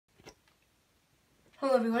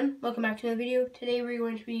Hello everyone, welcome back to another video. Today we're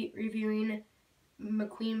going to be reviewing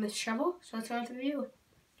McQueen with shovel, so let's go on to the video.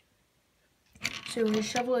 So his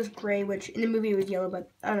shovel is gray, which in the movie was yellow, but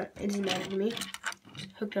I don't know, it doesn't matter to me. It's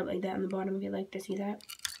hooked up like that on the bottom if you'd like to see that.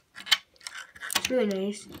 It's really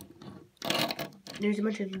nice. There's a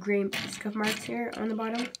bunch of gray scuff marks here on the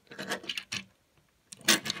bottom.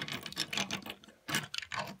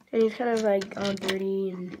 And he's kind of like all dirty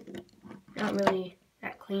and not really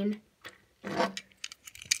that clean,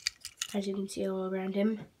 as you can see all around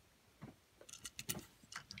him.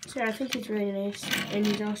 So I think he's really nice, and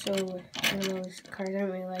he's also one of those cars I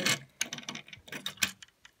don't really like.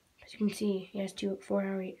 As you can see, he has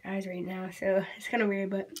 4 eyes right now, so it's kind of weird,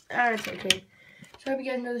 but it's okay. So I hope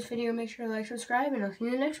you guys enjoyed this video. Make sure to like, subscribe, and I'll see you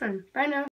in the next one. Bye now.